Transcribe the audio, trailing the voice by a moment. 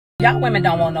Y'all women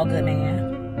don't want no good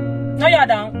man. No, y'all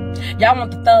don't. Y'all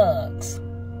want the thugs.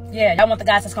 Yeah, y'all want the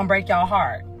guys that's gonna break y'all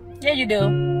heart. Yeah, you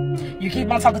do. You keep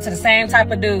on talking to the same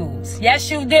type of dudes. Yes,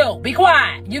 you do. Be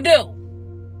quiet. You do.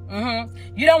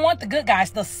 You don't want the good guys,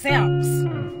 the simps.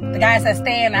 The guys that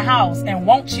stay in the house and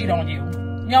won't cheat on you.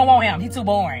 You don't want him. He's too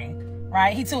boring.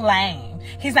 Right? He's too lame.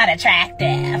 He's not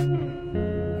attractive.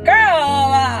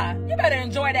 Girl, you better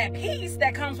enjoy that peace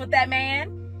that comes with that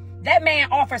man. That man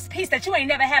offers peace that you ain't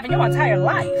never had in your entire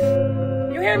life.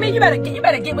 You hear me? You better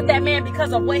get with that man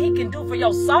because of what he can do for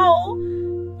your soul.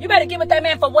 You better get with that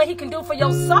man for what he can do for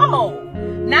your soul.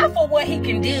 Not for what he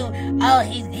can do. Oh,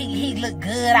 he look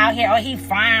good out here. Oh, he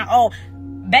fine. Oh,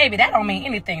 baby, that don't mean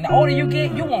anything. The older you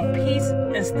get, you want peace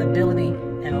and stability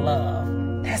and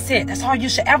love. That's it. That's all you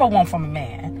should ever want from a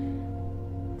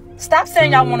man. Stop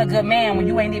saying y'all want a good man when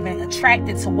you ain't even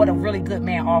attracted to what a really good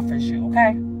man offers you,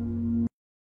 okay?